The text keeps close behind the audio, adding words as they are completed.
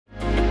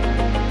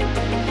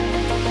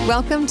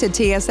Welcome to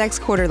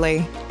TSX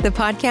Quarterly, the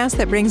podcast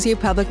that brings you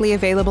publicly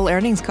available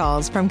earnings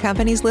calls from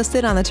companies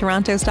listed on the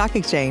Toronto Stock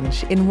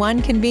Exchange in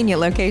one convenient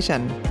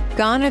location.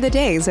 Gone are the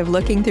days of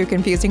looking through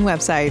confusing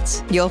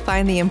websites. You'll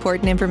find the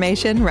important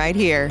information right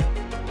here.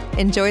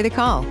 Enjoy the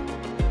call.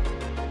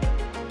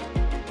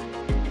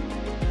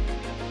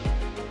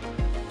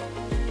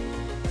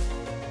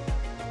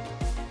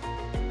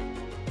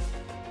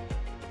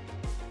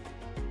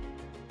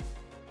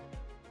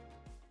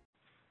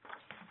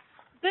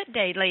 Good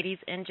day, ladies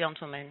and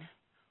gentlemen.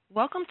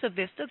 Welcome to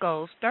Vista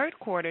Gold's third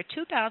quarter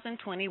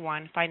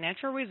 2021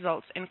 financial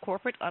results and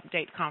corporate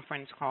update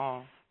conference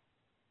call.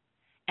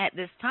 At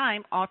this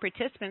time, all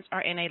participants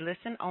are in a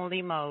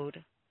listen-only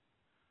mode.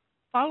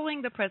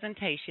 Following the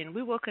presentation,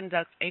 we will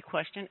conduct a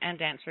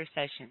question-and-answer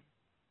session.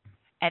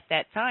 At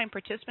that time,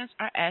 participants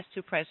are asked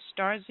to press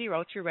star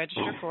 0 to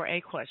register for a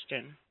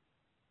question.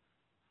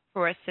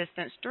 For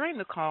assistance during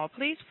the call,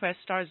 please press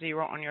star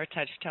 0 on your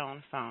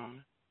touch-tone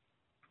phone.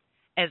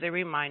 As a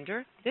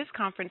reminder, this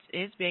conference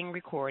is being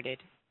recorded.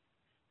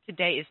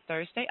 Today is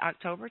Thursday,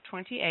 October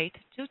 28,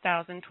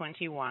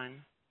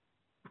 2021.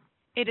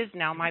 It is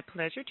now my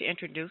pleasure to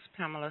introduce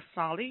Pamela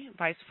Solly,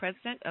 Vice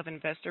President of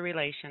Investor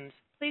Relations.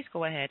 Please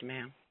go ahead,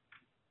 ma'am.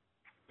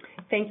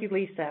 Thank you,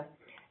 Lisa.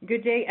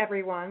 Good day,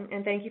 everyone,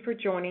 and thank you for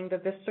joining the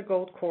Vista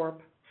Gold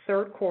Corp.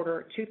 Third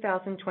quarter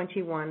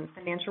 2021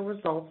 financial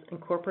results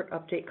and corporate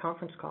update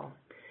conference call.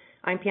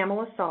 I'm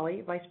Pamela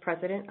Solly, Vice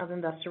President of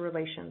Investor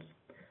Relations.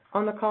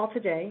 On the call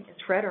today is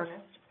Fred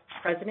Earnest,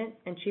 President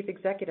and Chief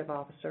Executive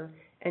Officer,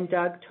 and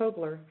Doug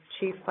Tobler,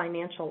 Chief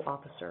Financial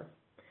Officer.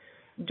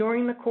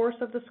 During the course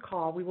of this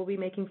call, we will be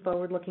making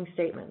forward-looking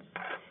statements.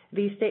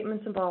 These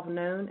statements involve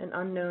known and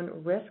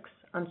unknown risks,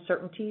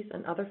 uncertainties,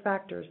 and other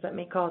factors that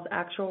may cause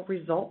actual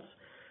results,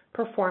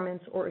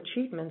 performance, or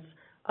achievements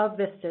of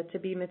Vista to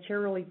be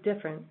materially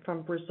different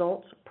from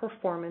results,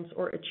 performance,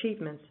 or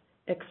achievements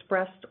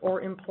expressed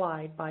or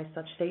implied by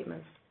such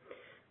statements.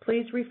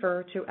 Please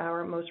refer to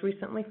our most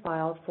recently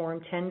filed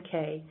Form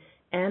 10-K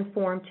and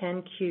Form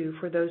 10-Q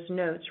for those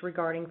notes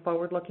regarding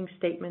forward-looking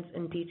statements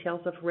and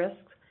details of risks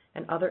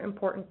and other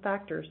important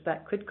factors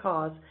that could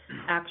cause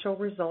actual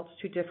results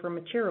to differ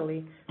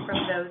materially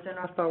from those in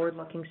our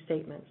forward-looking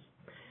statements.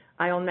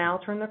 I will now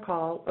turn the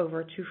call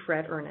over to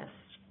Fred Earnest.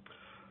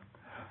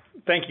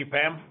 Thank you,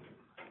 Pam.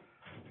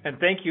 And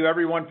thank you,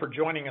 everyone, for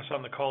joining us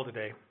on the call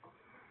today.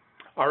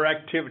 Our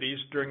activities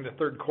during the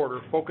third quarter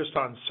focused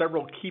on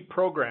several key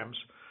programs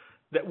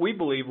that we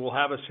believe will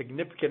have a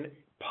significant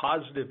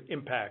positive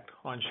impact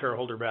on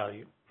shareholder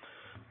value.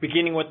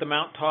 Beginning with the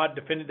Mount Todd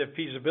Definitive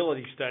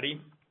Feasibility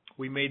Study,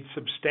 we made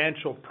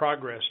substantial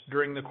progress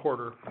during the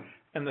quarter,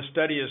 and the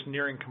study is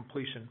nearing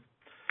completion.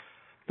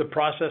 The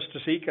process to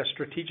seek a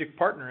strategic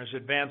partner is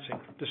advancing.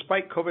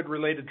 Despite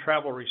COVID-related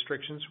travel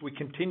restrictions, we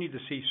continue to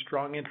see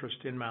strong interest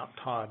in Mount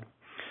Todd.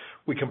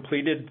 We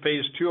completed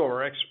Phase 2 of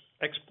our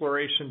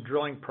exploration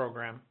drilling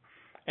program.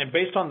 And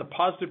based on the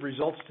positive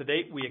results to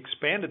date, we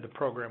expanded the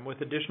program with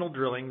additional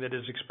drilling that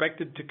is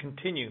expected to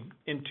continue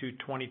into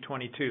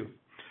 2022.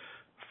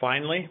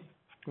 Finally,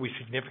 we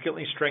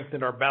significantly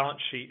strengthened our balance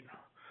sheet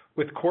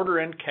with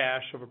quarter-end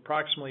cash of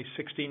approximately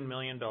 $16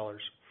 million,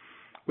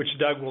 which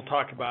Doug will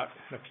talk about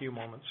in a few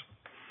moments.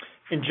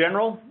 In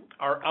general,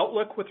 our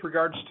outlook with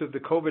regards to the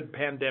COVID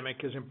pandemic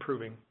is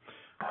improving.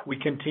 We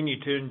continue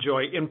to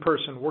enjoy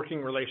in-person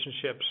working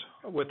relationships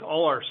with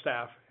all our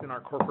staff in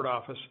our corporate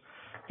office.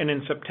 And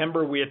in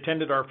September, we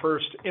attended our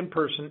first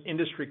in-person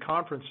industry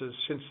conferences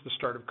since the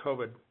start of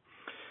COVID.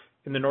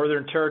 In the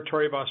Northern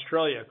Territory of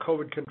Australia,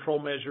 COVID control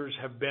measures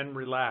have been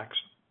relaxed,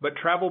 but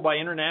travel by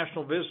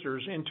international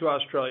visitors into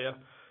Australia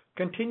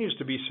continues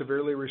to be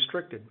severely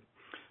restricted.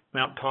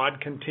 Mount Todd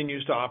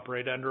continues to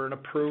operate under an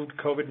approved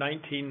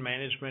COVID-19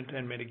 management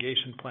and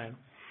mitigation plan.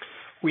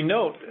 We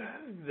note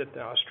that the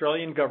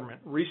Australian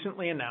government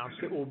recently announced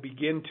it will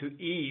begin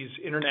to ease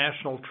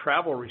international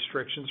travel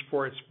restrictions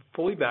for its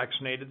fully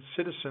vaccinated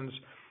citizens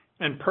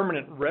and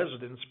permanent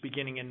residents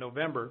beginning in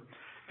November,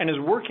 and is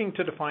working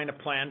to define a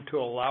plan to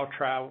allow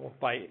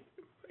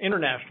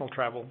international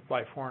travel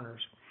by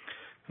foreigners.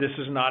 This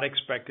is not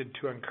expected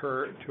to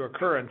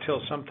occur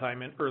until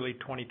sometime in early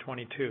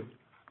 2022.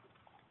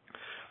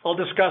 I'll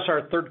discuss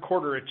our third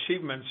quarter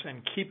achievements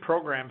and key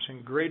programs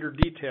in greater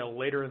detail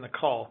later in the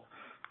call.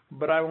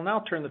 But I will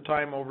now turn the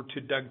time over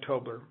to Doug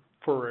Tobler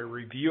for a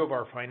review of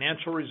our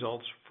financial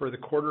results for the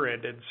quarter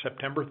ended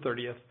September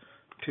 30th,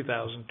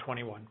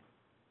 2021.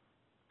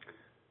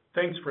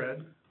 Thanks,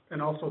 Fred,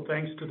 and also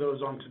thanks to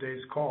those on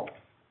today's call.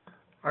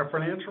 Our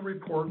financial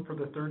report for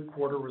the third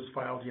quarter was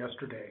filed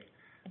yesterday.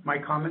 My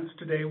comments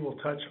today will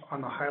touch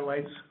on the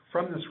highlights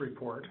from this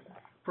report.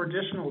 For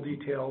additional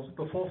details,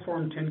 the full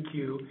Form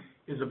 10-Q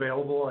is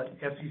available at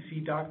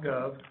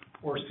sec.gov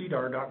or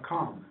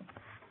sedar.com.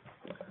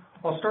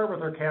 I'll start with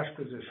our cash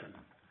position.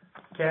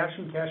 Cash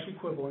and cash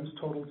equivalents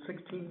totaled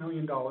 $16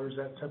 million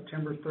at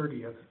September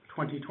 30th,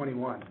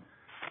 2021.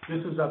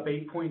 This is up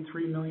 $8.3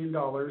 million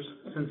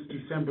since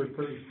December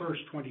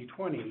 31st,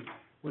 2020,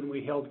 when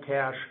we held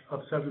cash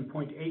of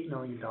 $7.8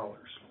 million.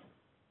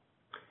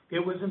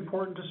 It was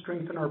important to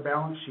strengthen our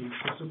balance sheet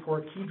to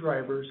support key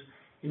drivers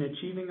in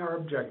achieving our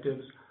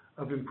objectives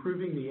of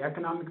improving the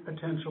economic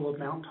potential of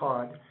Mount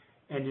Todd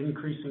and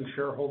increasing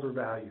shareholder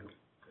value.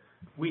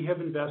 We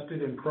have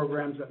invested in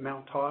programs at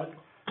Mount Todd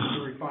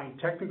to refine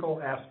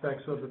technical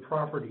aspects of the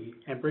property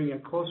and bring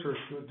it closer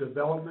to a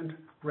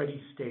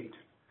development-ready state.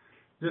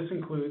 This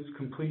includes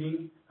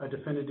completing a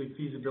definitive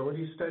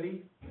feasibility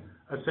study,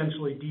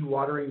 essentially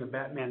dewatering the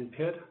Batman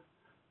pit,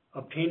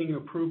 obtaining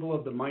approval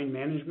of the mine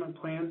management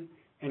plan,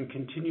 and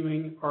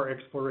continuing our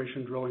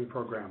exploration drilling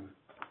program.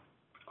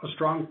 A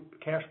strong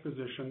cash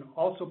position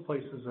also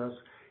places us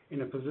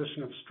in a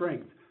position of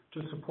strength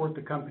to support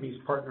the company's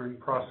partnering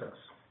process.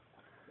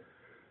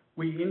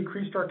 We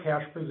increased our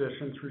cash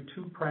position through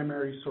two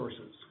primary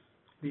sources.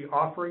 The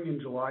offering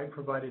in July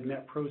provided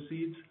net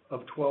proceeds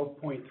of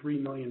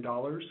 $12.3 million.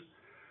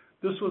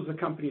 This was the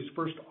company's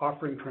first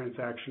offering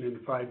transaction in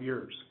 5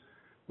 years.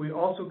 We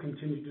also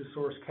continued to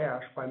source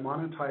cash by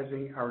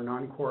monetizing our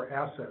non-core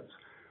assets,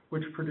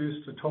 which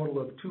produced a total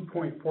of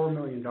 $2.4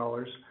 million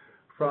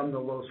from the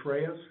Los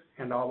Reyes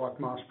and Awak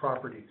Mas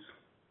properties.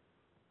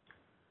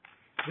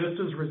 Just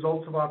as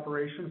results of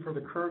operation for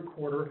the current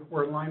quarter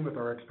were in line with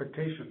our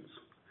expectations.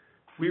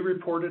 We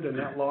reported a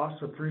net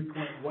loss of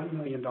 $3.1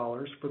 million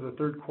for the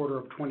third quarter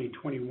of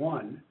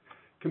 2021,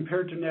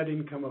 compared to net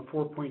income of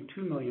 $4.2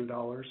 million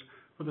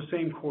for the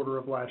same quarter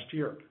of last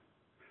year.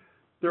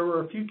 There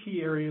were a few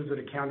key areas that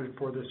accounted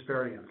for this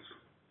variance.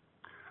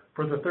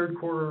 For the third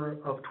quarter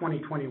of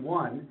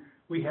 2021,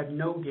 we had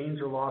no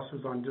gains or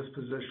losses on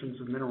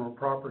dispositions of mineral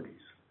properties.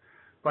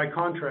 By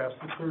contrast,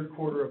 the third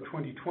quarter of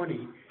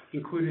 2020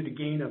 included a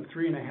gain of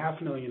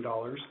 $3.5 million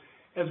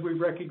as we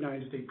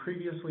recognized a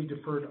previously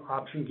deferred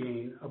option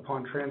gain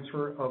upon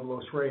transfer of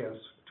Los Reyes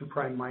to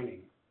Prime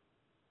Mining.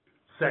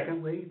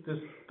 Secondly, this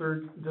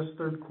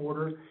third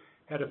quarter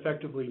had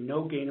effectively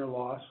no gain or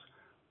loss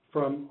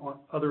from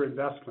other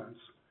investments,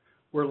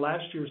 where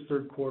last year's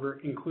third quarter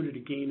included a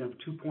gain of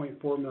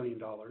 $2.4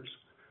 million,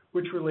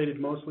 which related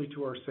mostly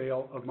to our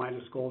sale of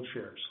Midas Gold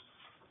shares.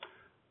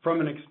 From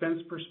an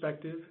expense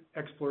perspective,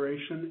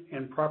 exploration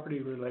and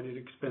property-related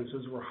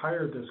expenses were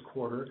higher this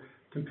quarter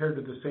compared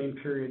to the same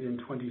period in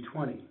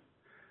 2020.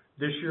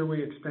 This year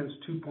we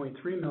expensed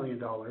 $2.3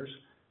 million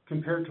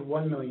compared to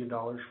 $1 million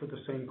for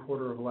the same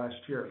quarter of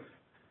last year.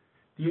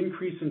 The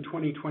increase in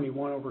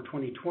 2021 over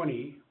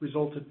 2020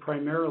 resulted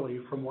primarily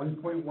from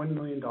 $1.1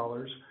 million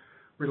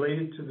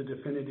related to the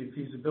definitive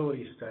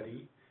feasibility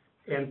study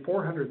and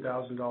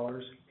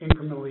 $400,000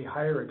 incrementally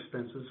higher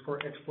expenses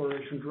for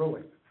exploration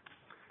drilling.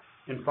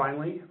 And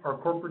finally, our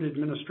corporate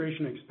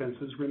administration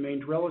expenses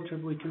remained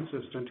relatively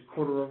consistent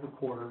quarter over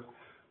quarter,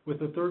 with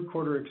the third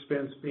quarter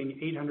expense being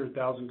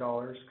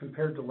 $800,000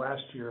 compared to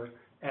last year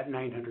at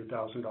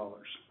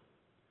 $900,000.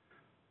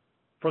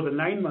 For the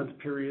 9-month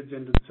periods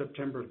ended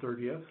September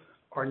 30th,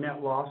 our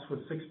net loss was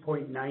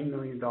 $6.9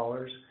 million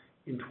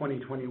in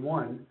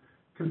 2021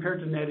 compared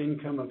to net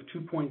income of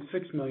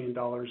 $2.6 million in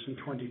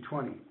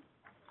 2020.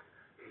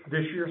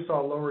 This year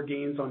saw lower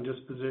gains on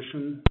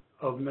disposition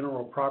of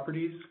mineral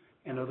properties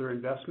and other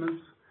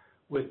investments,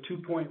 with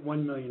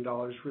 $2.1 million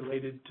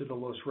related to the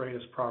Los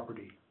Reyes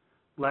property.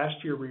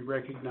 Last year, we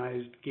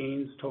recognized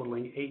gains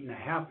totaling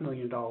 $8.5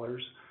 million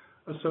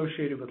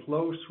associated with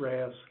Los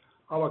Reyes,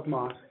 Awak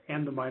Mas,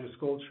 and the Midas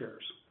Gold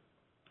shares.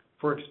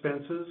 For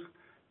expenses,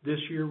 this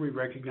year we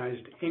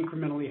recognized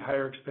incrementally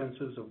higher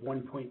expenses of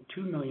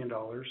 $1.2 million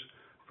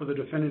for the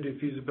definitive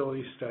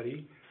feasibility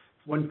study,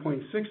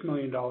 $1.6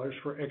 million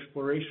for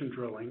exploration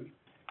drilling,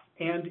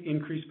 and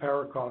increased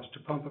power costs to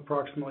pump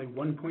approximately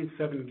 1.7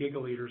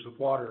 gigaliters of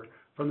water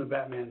from the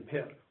Batman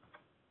pit.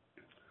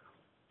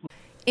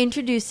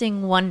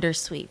 Introducing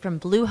Wondersuite from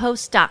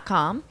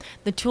Bluehost.com,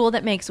 the tool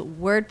that makes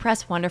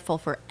WordPress wonderful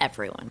for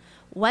everyone.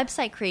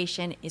 Website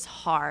creation is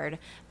hard,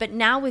 but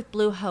now with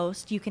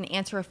Bluehost, you can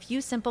answer a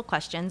few simple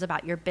questions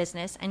about your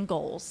business and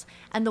goals,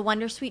 and the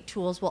Wondersuite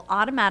tools will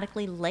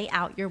automatically lay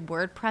out your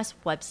WordPress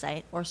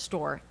website or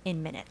store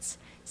in minutes.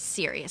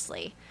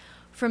 Seriously.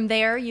 From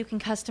there, you can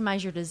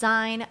customize your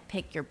design,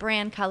 pick your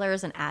brand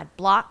colors, and add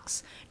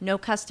blocks. No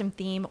custom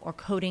theme or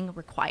coding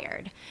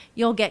required.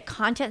 You'll get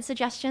content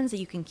suggestions that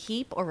you can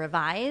keep or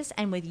revise,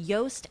 and with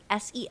Yoast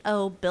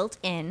SEO built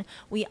in,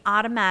 we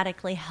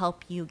automatically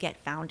help you get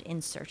found in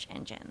search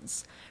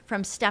engines.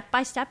 From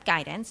step-by-step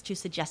guidance to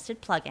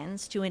suggested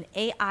plugins to an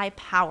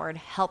AI-powered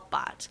help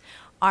bot,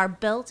 our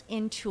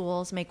built-in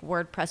tools make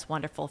WordPress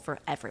wonderful for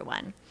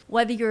everyone.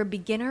 Whether you're a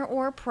beginner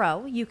or a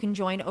pro, you can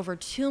join over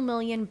 2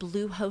 million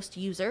Bluehost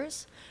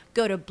users.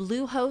 Go to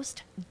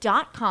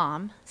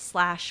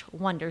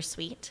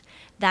bluehost.com/wondersuite.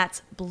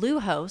 That's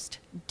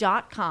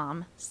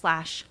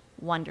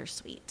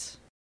bluehost.com/wondersuite.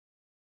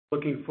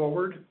 Looking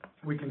forward,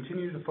 we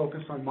continue to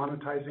focus on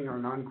monetizing our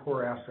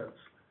non-core assets.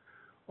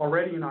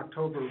 Already in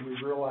October, we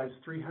realized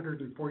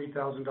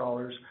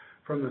 $340,000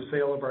 from the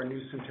sale of our new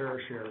Centerra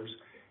shares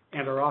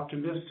and are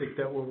optimistic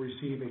that we'll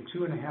receive a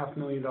 $2.5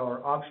 million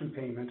option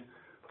payment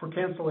for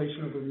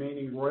cancellation of the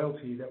remaining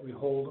royalty that we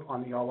hold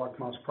on the Awak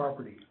Mas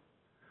property.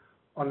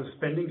 On the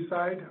spending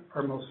side,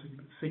 our most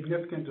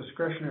significant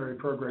discretionary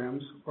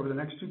programs over the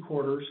next 2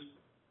 quarters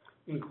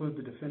include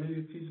the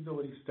definitive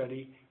feasibility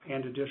study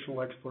and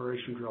additional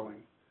exploration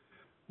drilling.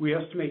 We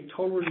estimate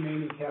total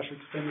remaining cash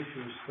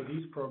expenditures for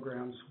these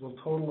programs will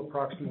total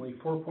approximately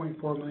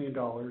 $4.4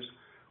 million,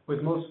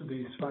 with most of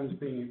these funds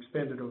being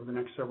expended over the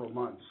next several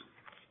months.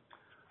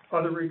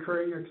 Other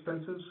recurring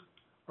expenses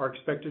are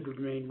expected to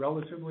remain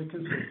relatively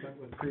consistent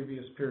with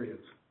previous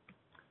periods.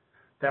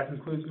 That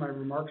concludes my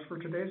remarks for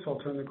today, so I'll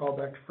turn the call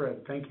back to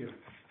Fred. Thank you.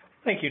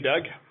 Thank you,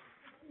 Doug.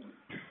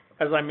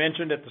 As I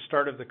mentioned at the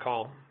start of the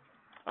call,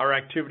 our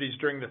activities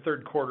during the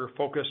third quarter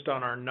focused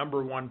on our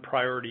number one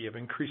priority of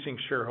increasing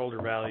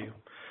shareholder value.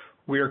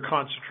 We are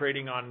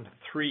concentrating on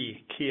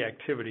 3 key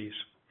activities.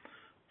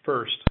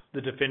 First,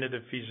 the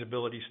definitive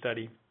feasibility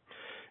study.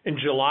 In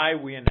July,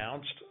 we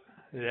announced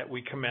that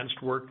we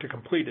commenced work to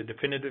complete a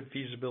definitive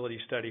feasibility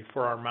study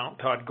for our Mount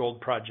Todd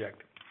Gold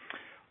Project.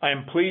 I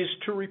am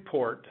pleased to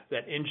report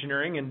that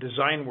engineering and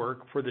design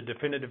work for the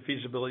definitive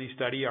feasibility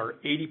study are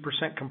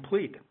 80%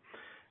 complete,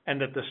 and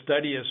that the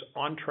study is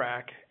on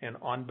track and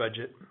on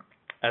budget.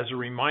 As a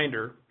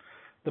reminder,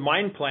 the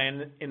mine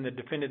plan in the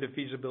definitive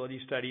feasibility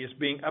study is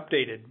being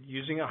updated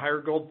using a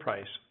higher gold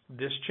price.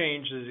 This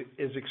change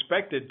is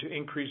expected to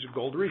increase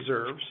gold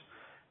reserves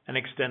and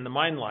extend the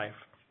mine life.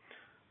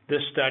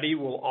 This study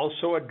will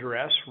also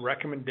address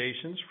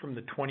recommendations from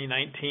the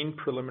 2019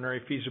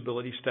 preliminary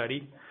feasibility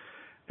study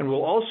and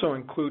will also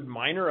include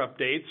minor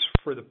updates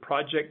for the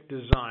project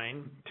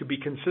design to be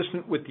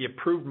consistent with the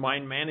approved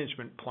mine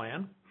management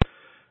plan,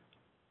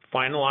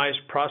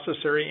 finalized process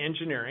area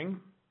engineering,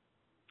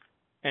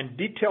 and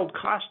detailed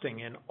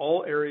costing in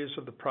all areas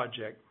of the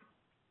project.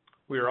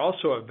 We are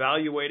also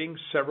evaluating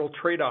several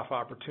trade-off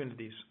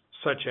opportunities,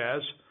 such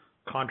as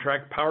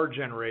contract power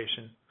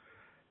generation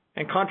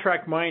and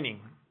contract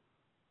mining,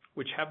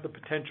 which have the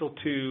potential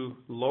to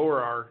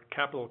lower our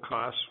capital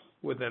costs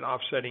with an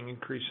offsetting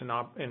increase in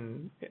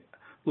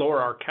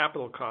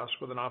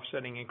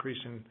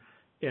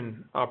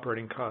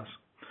operating costs.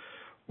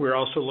 We're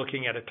also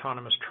looking at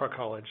autonomous truck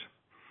haulage.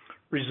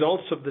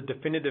 Results of the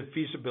definitive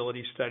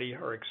feasibility study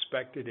are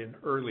expected in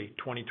early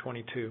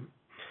 2022.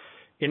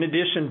 In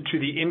addition to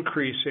the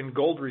increase in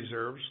gold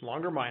reserves,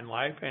 longer mine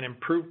life, and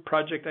improved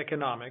project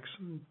economics,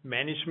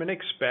 management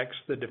expects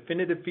the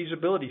definitive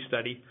feasibility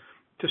study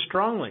to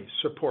strongly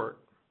support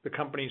the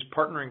company's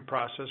partnering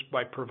process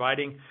by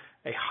providing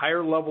a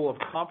higher level of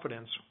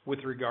confidence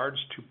with regards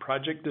to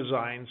project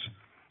designs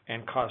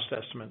and cost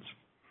estimates.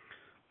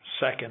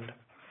 Second,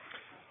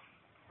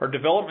 our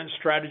development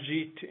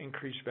strategy to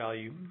increase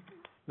value.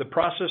 The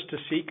process to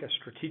seek a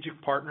strategic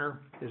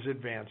partner is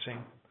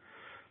advancing.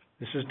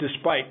 This is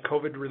despite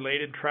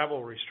COVID-related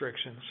travel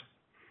restrictions.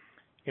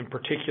 In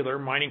particular,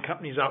 mining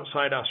companies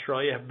outside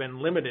Australia have been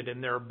limited in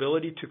their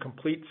ability to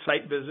complete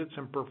site visits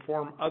and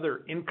perform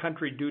other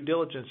in-country due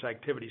diligence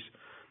activities.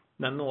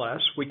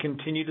 Nonetheless, we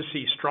continue to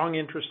see strong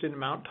interest in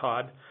Mount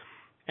Todd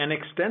and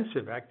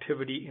extensive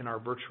activity in our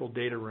virtual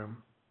data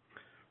room.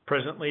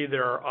 Presently,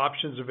 there are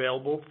options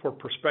available for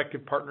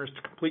prospective partners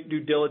to complete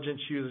due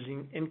diligence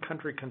using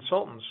in-country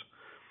consultants.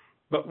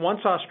 But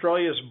once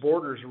Australia's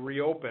borders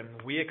reopen,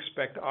 we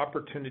expect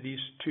opportunities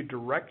to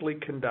directly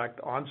conduct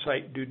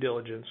on-site due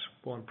diligence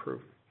will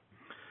improve.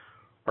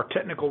 Our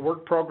technical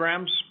work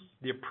programs,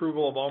 the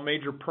approval of all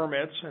major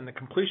permits, and the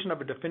completion of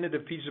a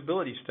definitive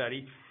feasibility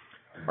study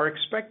are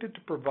expected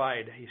to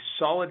provide a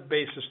solid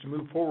basis to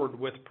move forward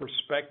with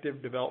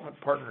prospective development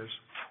partners.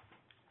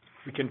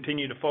 We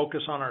continue to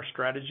focus on our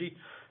strategy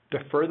to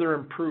further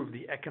improve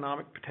the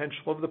economic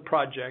potential of the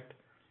project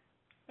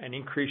and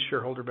increase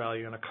shareholder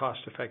value in a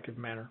cost-effective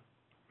manner.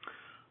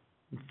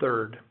 And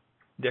third,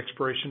 the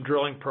exploration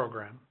drilling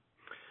program.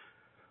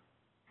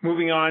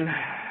 Moving on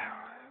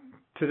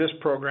to this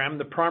program,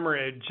 the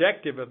primary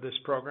objective of this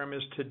program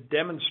is to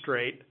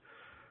demonstrate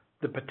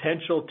the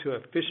potential to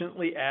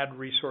efficiently add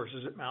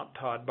resources at Mount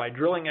Todd by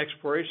drilling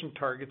exploration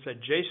targets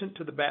adjacent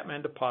to the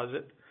Batman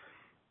deposit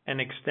and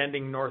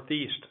extending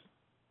northeast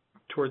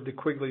toward the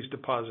Quigley's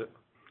deposit,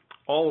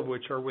 all of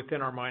which are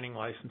within our mining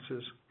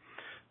licenses.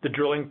 The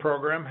drilling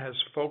program has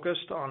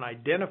focused on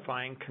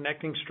identifying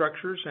connecting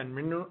structures and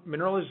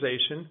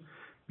mineralization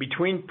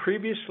between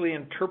previously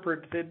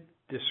interpreted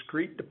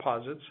discrete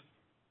deposits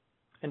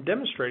and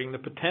demonstrating the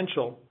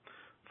potential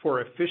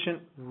for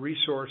efficient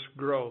resource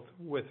growth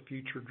with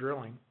future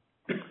drilling.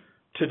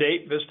 To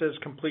date, Vista has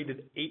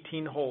completed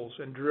 18 holes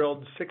and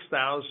drilled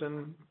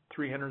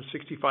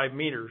 6,365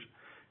 meters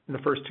in the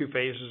first 2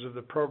 phases of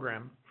the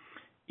program.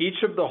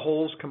 Each of the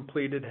holes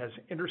completed has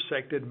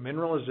intersected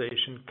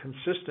mineralization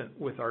consistent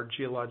with our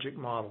geologic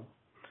model.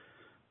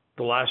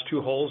 The last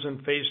 2 holes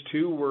in phase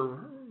 2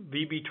 were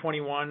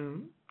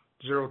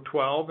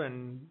VB21012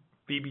 and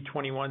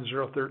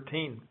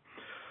VB21013.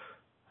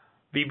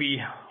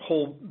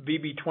 Hole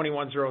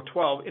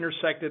VB21012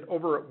 intersected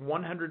over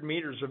 100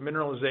 meters of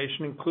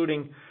mineralization,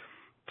 including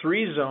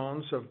 3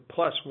 zones of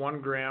plus 1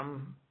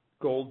 gram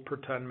gold per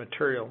ton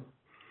material.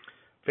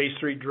 Phase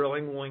 3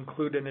 drilling will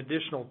include an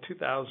additional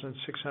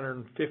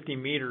 2,650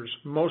 meters,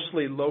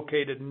 mostly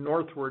located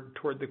northward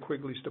toward the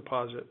Quigley's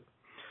deposit,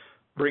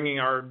 bringing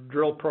our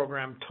drill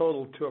program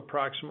total to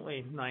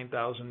approximately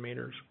 9,000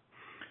 meters.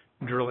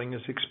 Drilling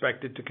is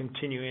expected to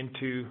continue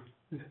into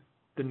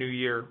the new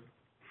year.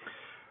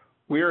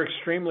 We are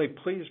extremely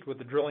pleased with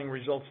the drilling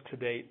results to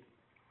date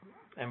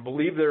and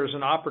believe there is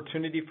an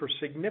opportunity for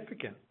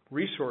significant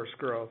resource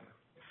growth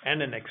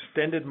and an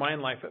extended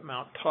mine life at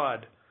Mount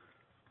Todd,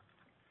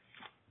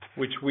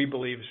 which we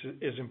believe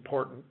is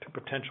important to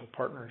potential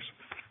partners.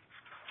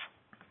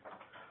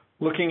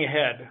 Looking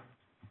ahead,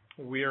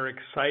 we are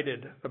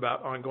excited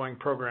about ongoing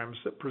programs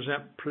that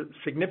present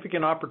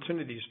significant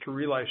opportunities to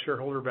realize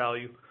shareholder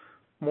value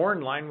more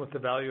in line with the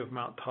value of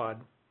Mount Todd.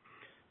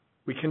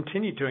 We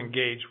continue to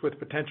engage with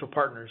potential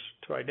partners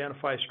to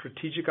identify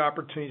strategic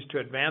opportunities to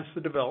advance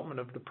the development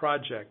of the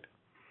project.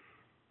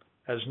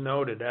 As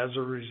noted, as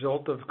a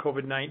result of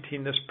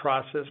COVID-19, this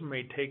process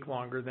may take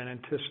longer than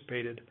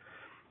anticipated.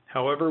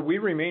 However, we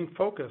remain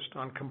focused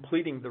on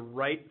completing the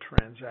right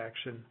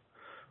transaction,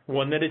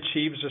 one that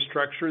achieves a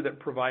structure that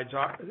provides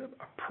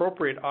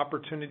appropriate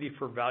opportunity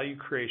for value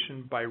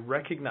creation by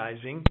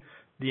recognizing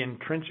the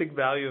intrinsic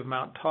value of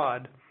Mount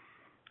Todd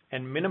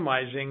and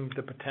minimizing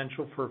the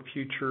potential for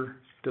future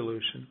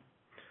dilution.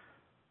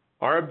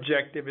 Our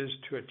objective is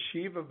to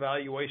achieve a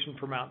valuation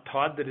for Mount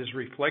Todd that is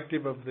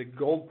reflective of the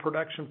gold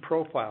production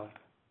profile,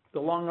 the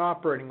long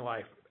operating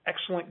life,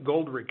 excellent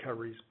gold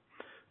recoveries,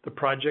 the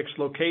project's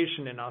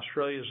location in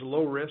Australia's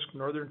low-risk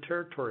Northern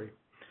Territory,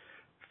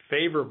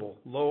 favorable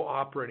low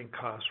operating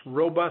costs,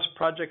 robust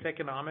project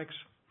economics,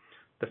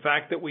 the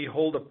fact that we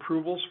hold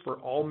approvals for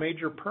all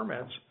major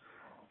permits,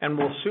 and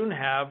will soon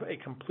have a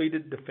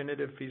completed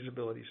definitive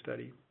feasibility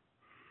study.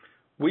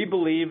 We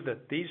believe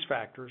that these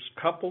factors,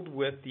 coupled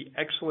with the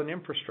excellent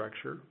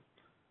infrastructure,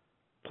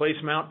 place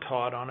Mount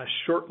Todd on a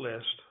short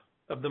list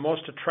of the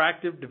most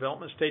attractive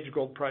development stage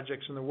gold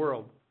projects in the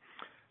world.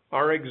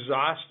 Our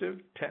exhaustive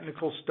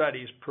technical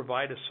studies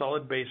provide a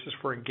solid basis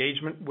for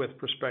engagement with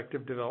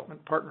prospective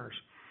development partners.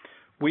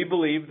 We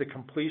believe the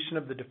completion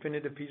of the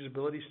definitive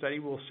feasibility study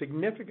will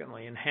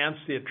significantly enhance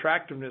the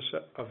attractiveness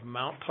of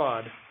Mount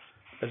Todd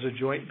as a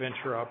joint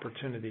venture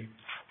opportunity.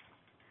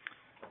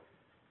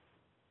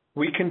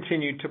 We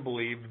continue to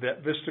believe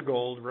that Vista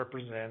Gold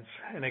represents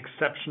an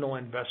exceptional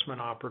investment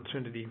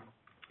opportunity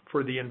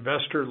for the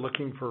investor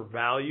looking for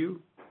value,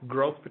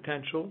 growth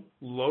potential,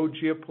 low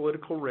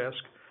geopolitical risk,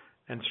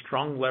 and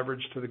strong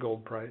leverage to the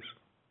gold price.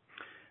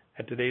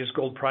 At today's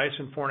gold price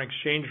and foreign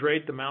exchange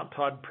rate, the Mount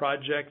Todd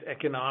project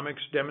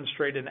economics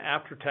demonstrate an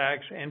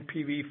after-tax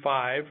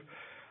NPV5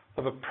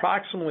 of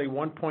approximately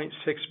 $1.6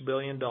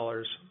 billion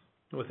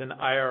with an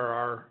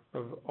IRR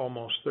of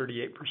almost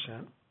 38%.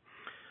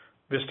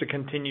 Vista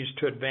continues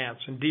to advance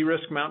and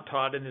de-risk Mount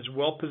Todd and is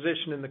well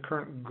positioned in the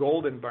current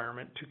gold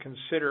environment to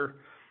consider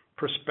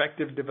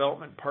prospective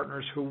development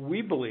partners who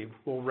we believe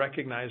will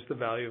recognize the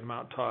value of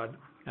Mount Todd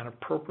and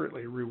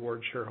appropriately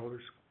reward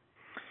shareholders.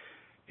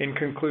 In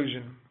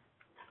conclusion,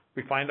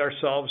 we find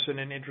ourselves in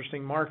an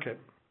interesting market.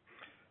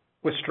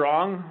 With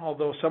strong,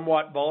 although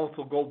somewhat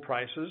volatile gold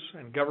prices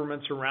and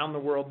governments around the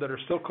world that are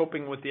still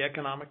coping with the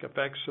economic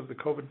effects of the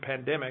COVID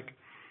pandemic,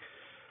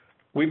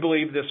 we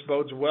believe this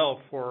bodes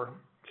well for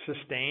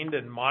sustained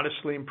and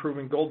modestly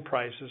improving gold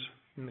prices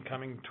in the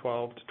coming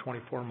 12 to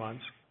 24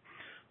 months.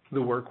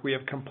 The work we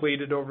have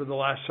completed over the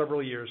last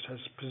several years has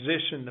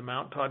positioned the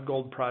Mount Todd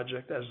Gold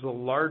Project as the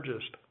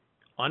largest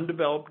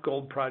undeveloped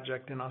gold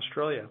project in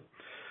Australia,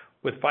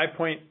 with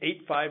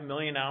 5.85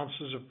 million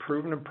ounces of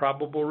proven and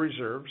probable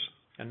reserves,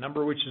 a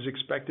number which is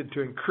expected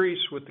to increase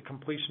with the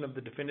completion of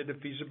the definitive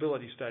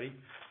feasibility study.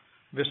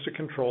 Vista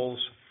controls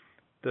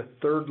the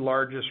third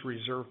largest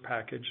reserve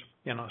package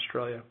in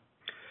Australia.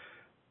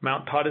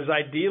 Mount Todd is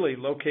ideally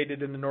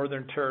located in the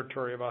Northern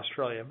Territory of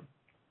Australia,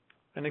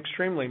 an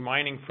extremely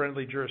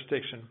mining-friendly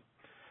jurisdiction.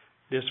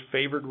 It is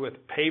favored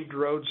with paved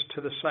roads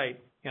to the site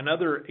and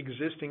other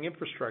existing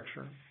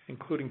infrastructure,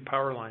 including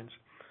power lines,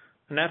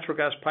 a natural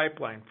gas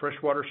pipeline,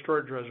 freshwater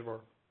storage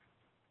reservoir,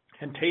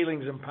 and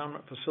tailings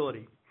impoundment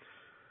facility.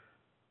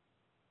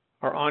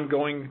 Our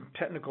ongoing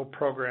technical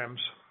programs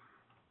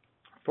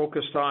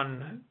focused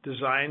on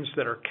designs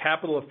that are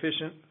capital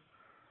efficient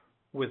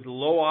with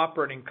low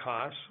operating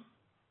costs.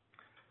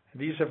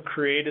 These have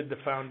created the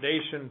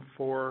foundation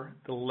for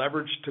the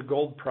leverage to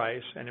gold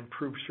price and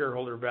improved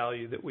shareholder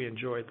value that we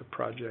enjoy at the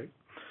project.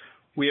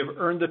 We have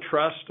earned the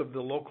trust of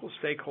the local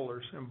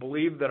stakeholders and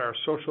believe that our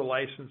social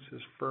license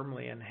is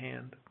firmly in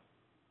hand.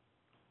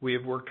 We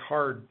have worked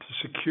hard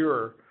to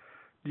secure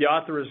the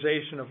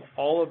authorization of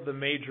all of the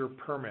major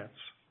permits.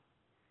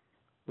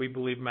 We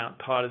believe Mount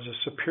Todd is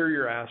a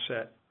superior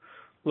asset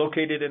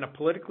located in a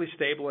politically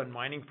stable and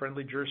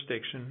mining-friendly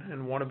jurisdiction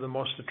and one of the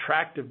most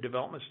attractive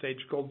development stage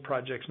gold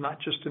projects,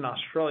 not just in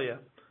Australia,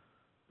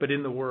 but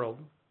in the world.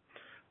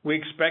 We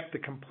expect the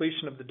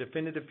completion of the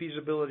definitive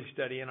feasibility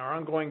study and our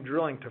ongoing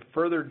drilling to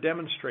further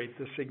demonstrate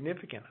the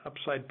significant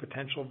upside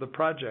potential of the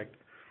project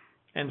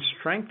and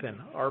strengthen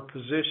our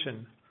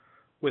position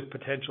with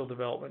potential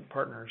development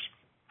partners.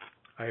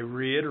 I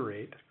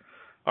reiterate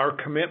our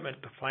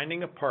commitment to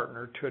finding a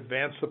partner to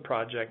advance the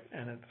project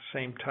and at the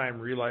same time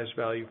realize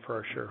value for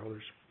our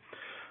shareholders.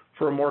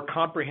 For a more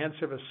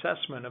comprehensive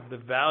assessment of the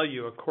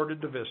value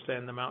accorded to Vista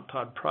and the Mount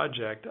Todd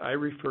project, I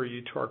refer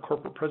you to our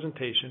corporate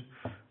presentation,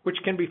 which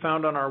can be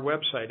found on our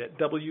website at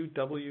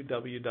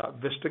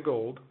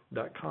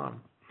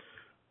www.vistagold.com.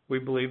 We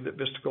believe that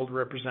Vista Gold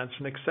represents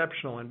an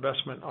exceptional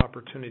investment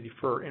opportunity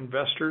for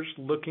investors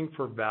looking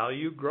for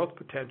value, growth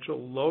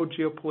potential, low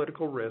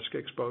geopolitical risk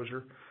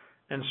exposure,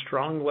 and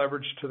strong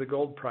leverage to the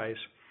gold price,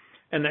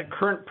 and that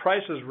current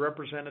prices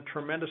represent a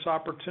tremendous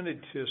opportunity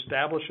to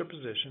establish a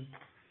position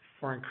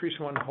or increase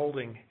one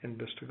holding in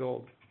Vista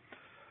Gold.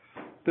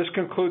 This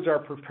concludes our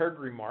prepared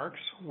remarks.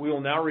 We will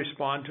now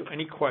respond to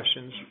any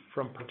questions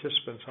from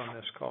participants on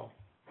this call.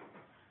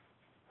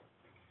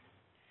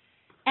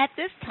 At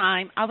this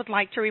time, I would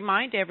like to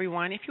remind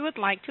everyone, if you would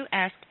like to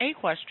ask a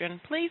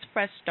question, please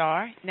press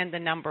star, then the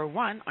number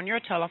 1 on your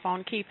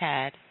telephone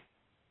keypad.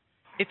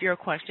 If your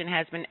question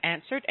has been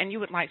answered and you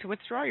would like to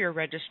withdraw your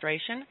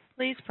registration,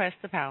 please press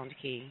the pound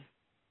key.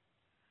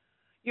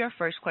 Your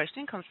first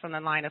question comes from the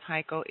line of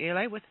Heiko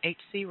Ihle with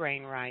H.C.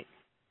 Wainwright.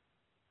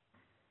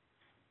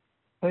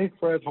 Hey,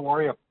 Fred, how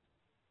are you?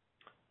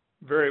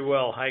 Very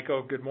well,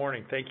 Heiko. Good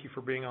morning. Thank you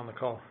for being on the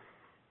call.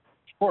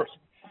 Of course.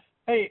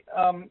 Hey,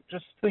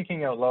 just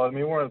thinking out loud, I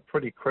mean, we're in a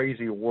pretty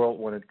crazy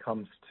world when it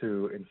comes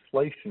to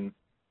inflation.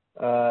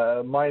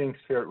 Mining's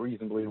fared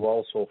reasonably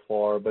well so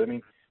far, but I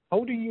mean,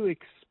 how do you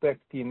expect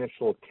the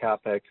initial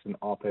CapEx and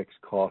OpEx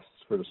costs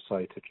for the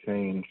site to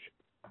change?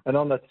 And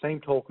on that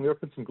same token, there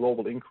have been some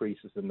global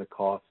increases in the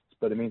costs,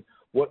 but I mean,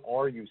 what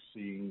are you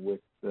seeing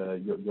with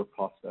your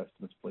cost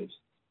estimates, please?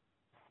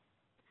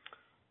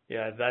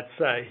 Yeah, that's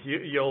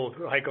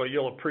Heiko,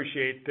 you'll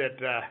appreciate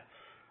that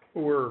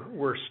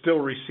we're still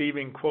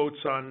receiving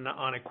quotes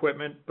on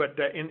equipment, but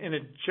in a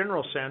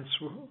general sense,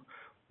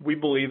 we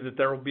believe that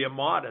there will be a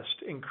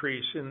modest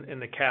increase in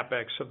the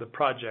CapEx of the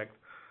project,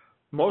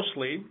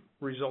 mostly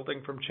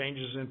resulting from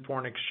changes in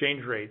foreign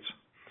exchange rates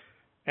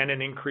and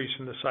an increase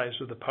in the size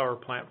of the power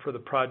plant for the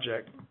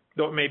project.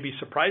 Though it may be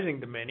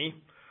surprising to many,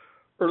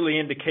 early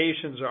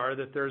indications are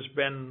that there's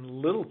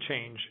been little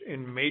change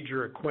in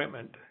major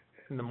equipment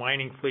in the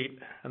mining fleet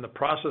and the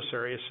process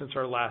area since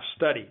our last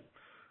study.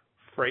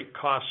 Freight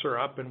costs are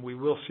up, and we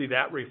will see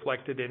that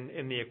reflected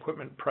in the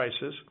equipment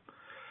prices.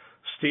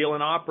 Steel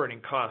and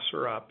operating costs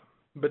are up,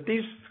 but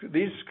these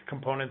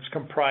components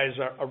comprise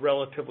a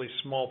relatively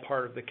small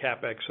part of the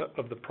CapEx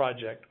of the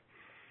project.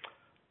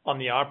 On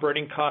the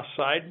operating cost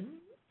side,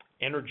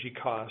 energy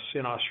costs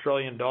in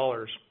Australian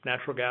dollars,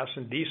 natural gas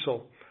and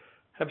diesel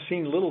have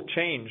seen little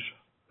change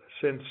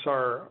since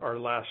our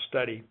last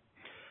study.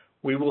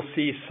 We will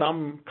see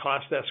some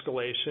cost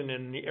escalation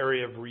in the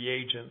area of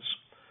reagents.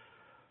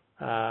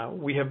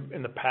 We have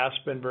in the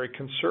past been very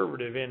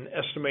conservative in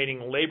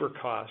estimating labor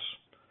costs.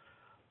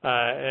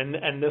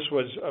 And this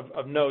was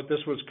of note,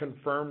 this was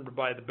confirmed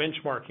by the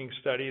benchmarking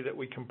study that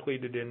we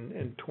completed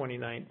in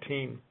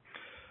 2019.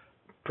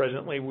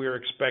 Presently, we are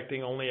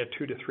expecting only a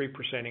 2 to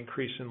 3%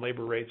 increase in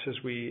labor rates as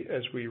we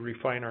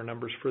refine our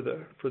numbers for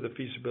the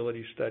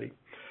feasibility study.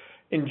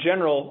 In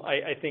general,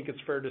 I think it's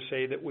fair to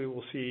say that we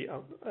will see,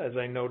 as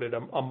I noted,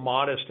 a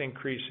modest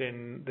increase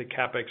in the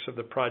CapEx of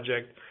the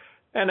project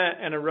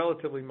and a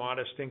relatively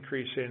modest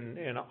increase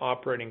in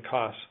operating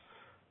costs.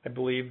 I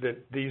believe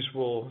that these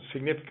will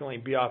significantly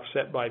be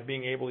offset by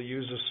being able to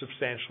use a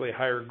substantially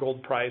higher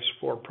gold price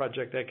for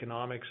project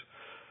economics,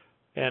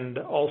 and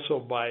also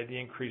by the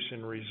increase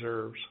in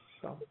reserves.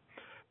 So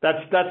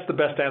that's the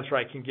best answer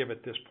I can give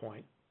at this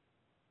point.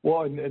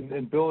 Well,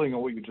 and building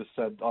on what you just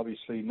said,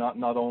 obviously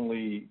not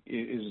only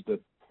is the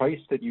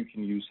price that you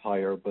can use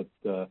higher, but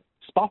the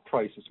spot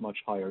price is much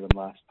higher than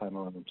last time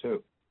around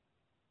too.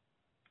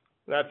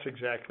 That's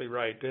exactly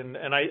right, and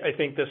I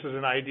think this is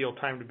an ideal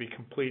time to be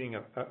completing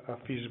a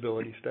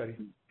feasibility study.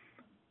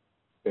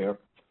 Fair.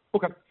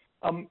 Okay.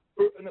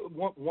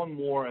 One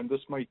more, and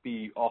this might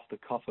be off the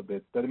cuff a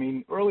bit, but I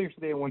mean, earlier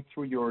today I went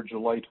through your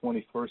July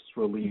 21st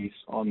release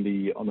on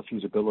the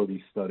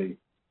feasibility study.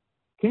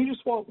 Can you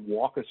just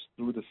walk us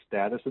through the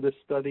status of this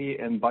study?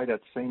 And by that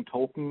same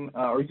token,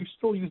 are you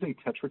still using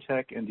Tetra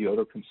Tech and the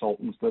other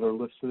consultants that are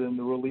listed in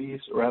the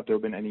release, or have there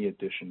been any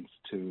additions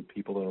to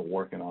people that are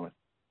working on it?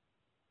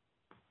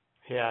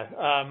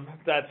 Yeah,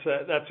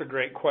 that's a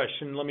great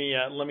question. Let me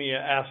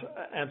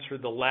answer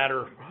the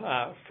latter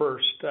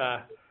first.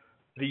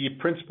 The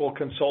principal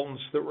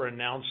consultants that were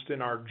announced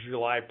in our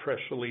July press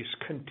release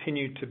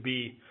continue to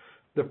be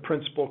the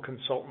principal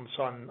consultants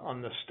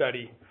on the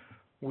study.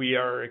 We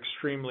are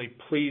extremely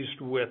pleased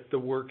with the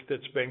work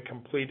that's been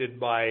completed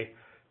by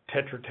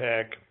Tetra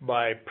Tech,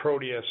 by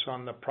Proteus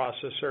on the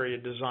process area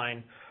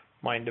design.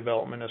 Mine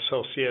Development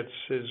Associates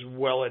is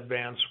well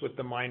advanced with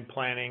the mine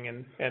planning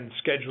and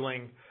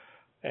scheduling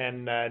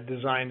and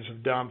designs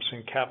of dumps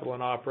and capital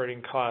and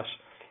operating costs.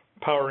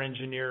 Power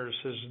Engineers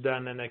has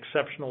done an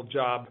exceptional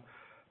job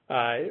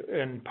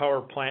in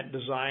power plant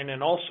design,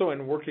 and also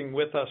in working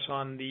with us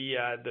on the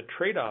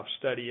trade-off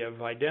study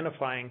of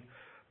identifying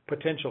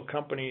potential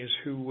companies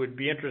who would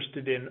be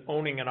interested in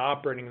owning and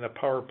operating the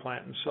power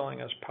plant and selling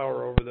us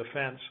power over the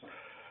fence.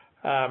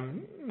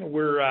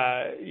 Heiko,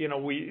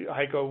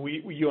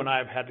 you and I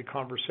have had the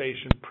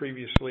conversation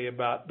previously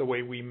about the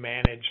way we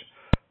manage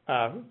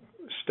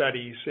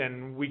studies,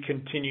 and we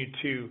continue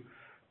to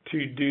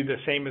do the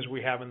same as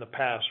we have in the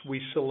past.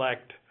 We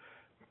select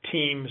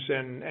teams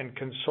and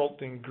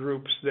consulting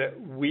groups that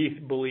we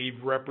believe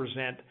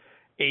represent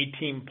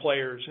A-team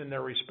players in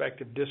their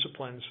respective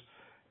disciplines,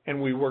 and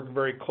we work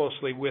very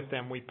closely with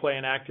them. We play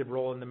an active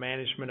role in the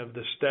management of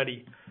the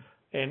study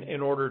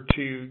in order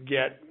to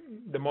get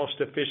the most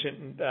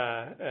efficient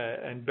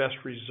and best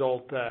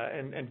result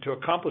and to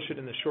accomplish it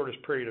in the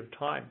shortest period of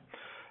time.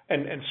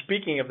 And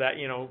speaking of that,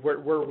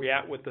 where are we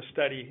at with the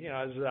study?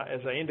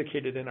 As I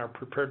indicated in our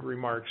prepared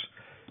remarks,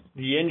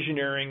 the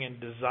engineering and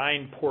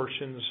design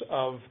portions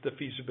of the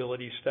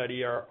feasibility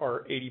study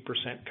are 80%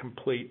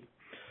 complete.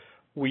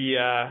 We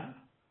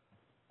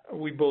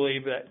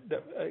believe that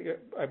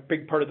a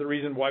big part of the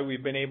reason why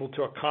we've been able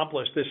to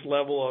accomplish this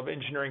level of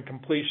engineering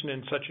completion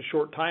in such a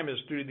short time is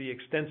due to the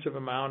extensive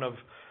amount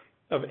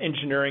of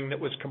engineering that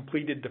was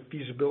completed to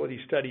feasibility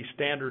study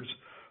standards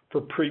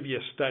for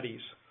previous studies.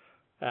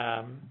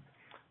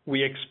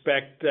 We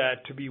expect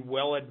to be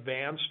well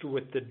advanced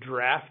with the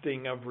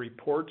drafting of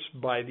reports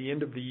by the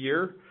end of the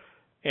year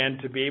and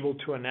to be able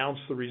to announce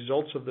the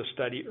results of the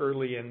study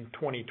early in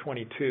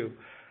 2022.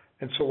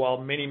 And so while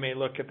many may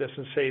look at this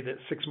and say that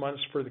 6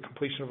 months for the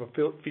completion of a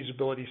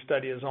feasibility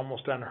study is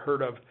almost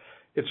unheard of,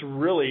 it's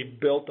really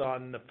built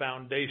on the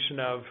foundation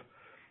of,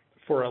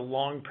 for a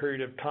long period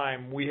of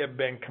time, we have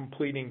been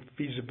completing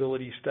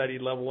feasibility study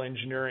level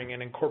engineering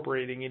and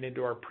incorporating it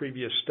into our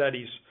previous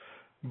studies,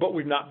 but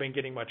we've not been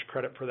getting much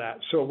credit for that.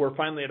 So we're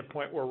finally at a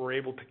point where we're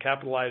able to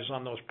capitalize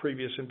on those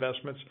previous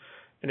investments,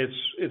 and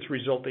it's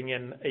resulting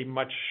in a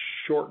much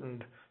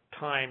shortened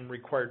time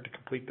required to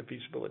complete the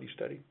feasibility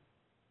study.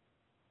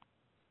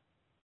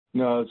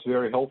 No, it's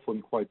very helpful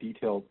and quite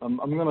detailed. I'm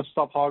going to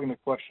stop hogging the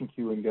question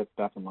queue and get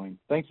back in line.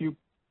 Thank you.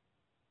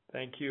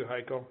 Thank you,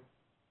 Heiko.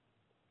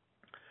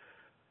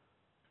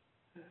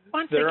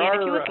 Once again,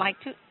 if you would like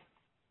to...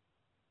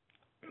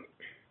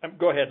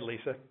 Go ahead,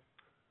 Lisa.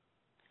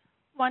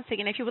 Once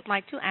again, if you would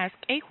like to ask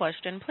a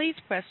question, please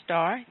press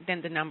star,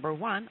 then the number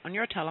 1 on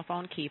your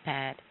telephone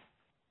keypad.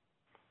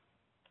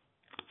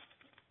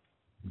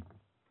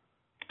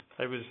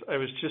 I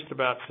was just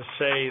about to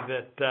say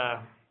that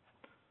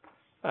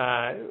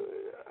I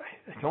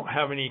don't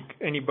have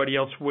anybody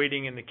else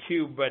waiting in the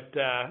queue, but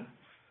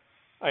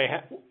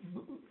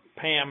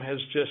Pam has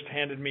just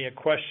handed me a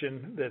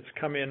question that's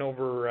come in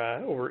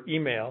over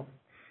email,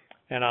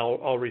 and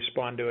I'll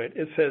respond to it.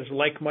 It says,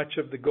 like much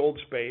of the gold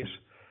space,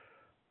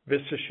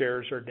 Vista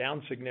shares are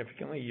down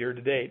significantly year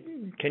to date.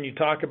 Can you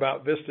talk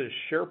about Vista's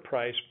share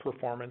price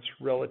performance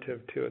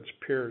relative to its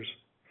peers?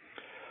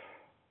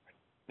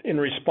 In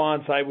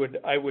response, I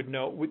would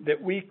note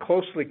that we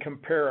closely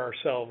compare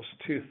ourselves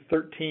to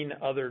 13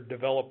 other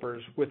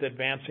developers with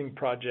advancing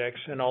projects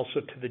and also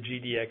to the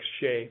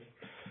GDXJ.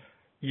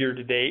 Year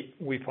to date,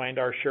 we find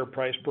our share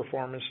price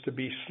performance to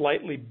be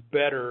slightly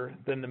better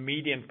than the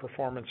median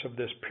performance of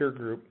this peer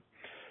group.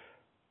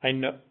 I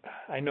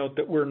note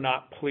that we're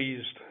not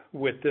pleased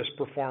with this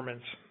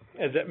performance,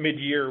 as at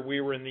mid-year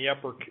we were in the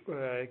upper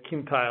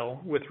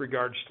quintile with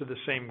regards to the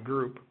same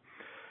group.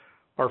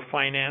 Our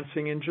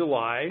financing in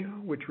July,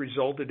 which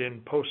resulted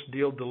in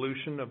post-deal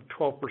dilution of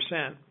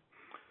 12%,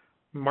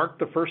 marked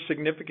the first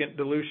significant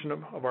dilution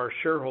of our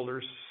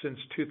shareholders since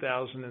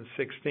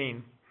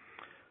 2016.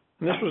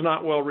 And this was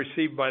not well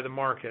received by the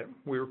market.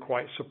 We were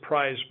quite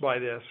surprised by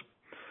this.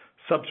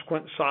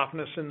 Subsequent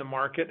softness in the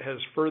market has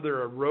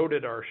further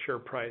eroded our share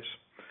price.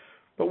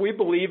 But we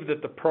believe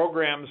that the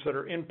programs that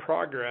are in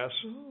progress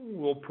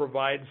will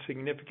provide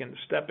significant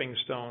stepping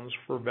stones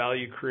for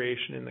value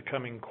creation in the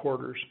coming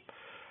quarters.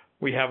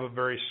 We have a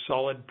very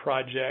solid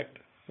project.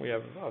 We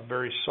have a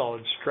very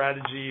solid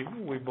strategy.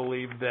 We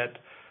believe that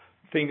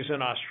things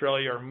in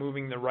Australia are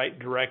moving the right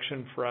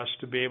direction for us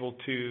to be able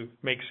to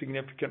make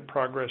significant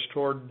progress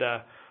toward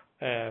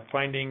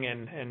finding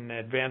and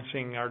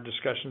advancing our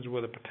discussions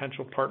with a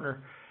potential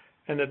partner,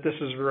 and that this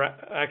is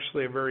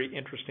actually a very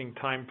interesting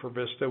time for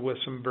Vista with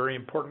some very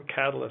important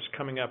catalysts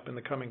coming up in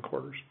the coming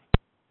quarters.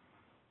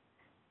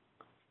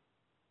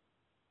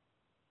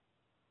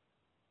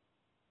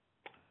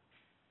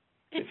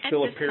 At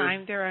this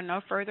time, there are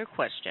no further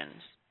questions.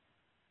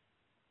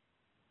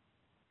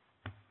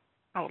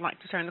 I would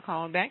like to turn the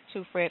call back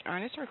to Fred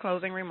Earnest for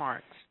closing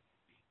remarks.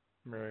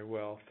 Very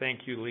well.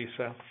 Thank you,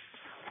 Lisa.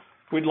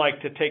 We'd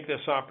like to take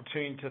this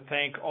opportunity to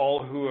thank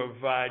all who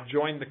have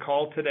joined the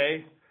call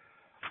today.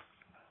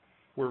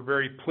 We're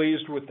very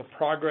pleased with the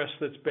progress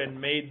that's been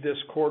made this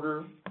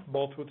quarter,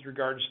 both with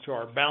regards to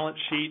our balance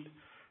sheet,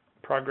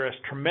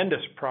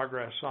 tremendous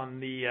progress on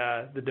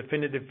the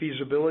definitive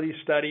feasibility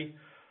study,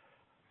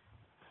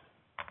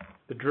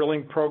 the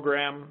drilling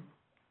program,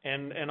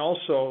 and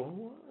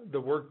also the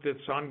work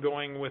that's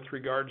ongoing with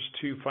regards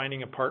to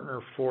finding a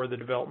partner for the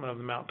development of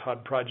the Mount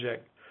Todd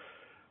project.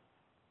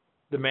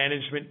 The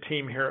management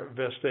team here at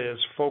Vista is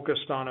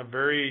focused on a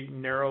very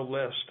narrow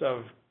list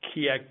of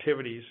key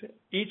activities,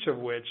 each of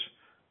which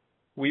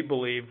we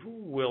believe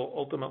will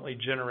ultimately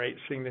generate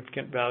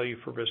significant value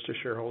for Vista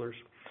shareholders.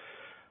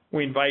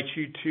 We invite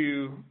you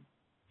to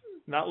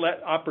not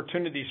let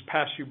opportunities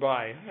pass you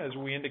by. As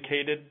we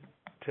indicated,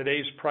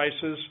 today's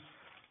prices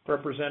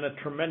represent a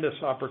tremendous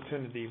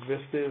opportunity.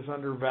 Vista is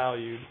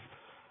undervalued.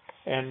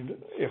 And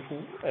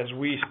as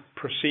we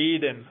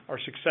proceed and are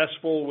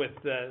successful with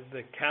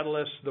the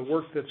catalyst, the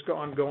work that's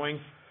ongoing,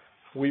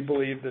 we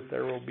believe that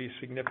there will be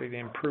significant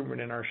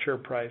improvement in our share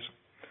price.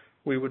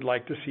 We would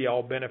like to see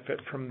all benefit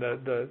from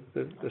the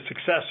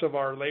success of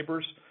our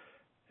labors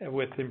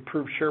with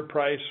improved share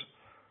price,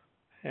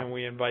 and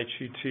we invite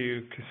you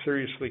to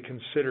seriously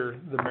consider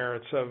the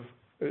merits of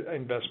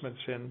investments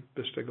in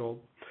Vista Gold.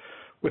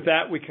 With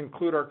that, we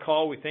conclude our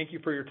call. We thank you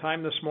for your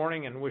time this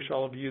morning and wish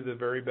all of you the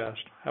very best.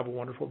 Have a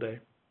wonderful day.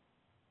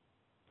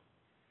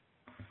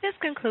 This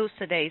concludes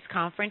today's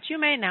conference. You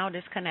may now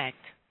disconnect.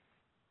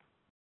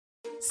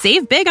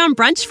 Save big on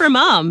brunch for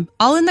mom,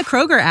 all in the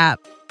Kroger app.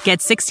 Get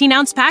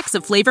 16-ounce packs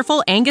of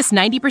flavorful Angus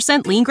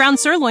 90% lean ground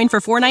sirloin for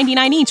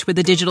 $4.99 each with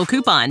a digital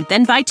coupon.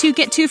 Then buy 2,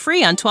 get 2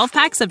 free on 12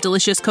 packs of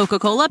delicious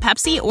Coca-Cola,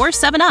 Pepsi, or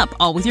 7-Up,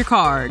 all with your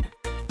card.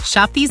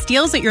 Shop these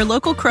deals at your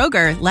local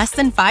Kroger, less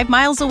than 5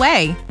 miles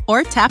away.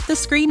 Or tap the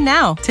screen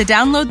now to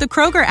download the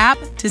Kroger app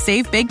to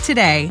save big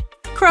today.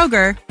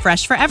 Kroger,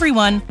 fresh for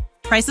everyone.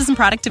 Prices and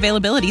product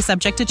availability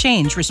subject to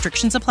change.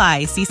 Restrictions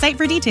apply. See site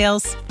for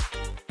details.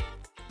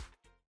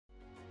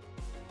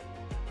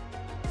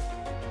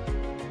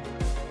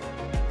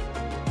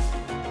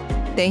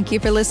 Thank you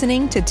for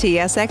listening to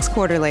TSX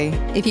Quarterly.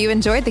 If you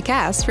enjoyed the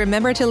cast,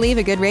 remember to leave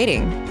a good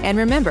rating. And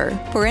remember,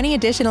 for any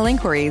additional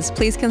inquiries,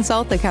 please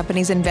consult the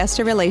company's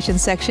investor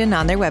relations section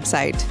on their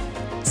website.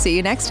 See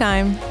you next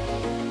time.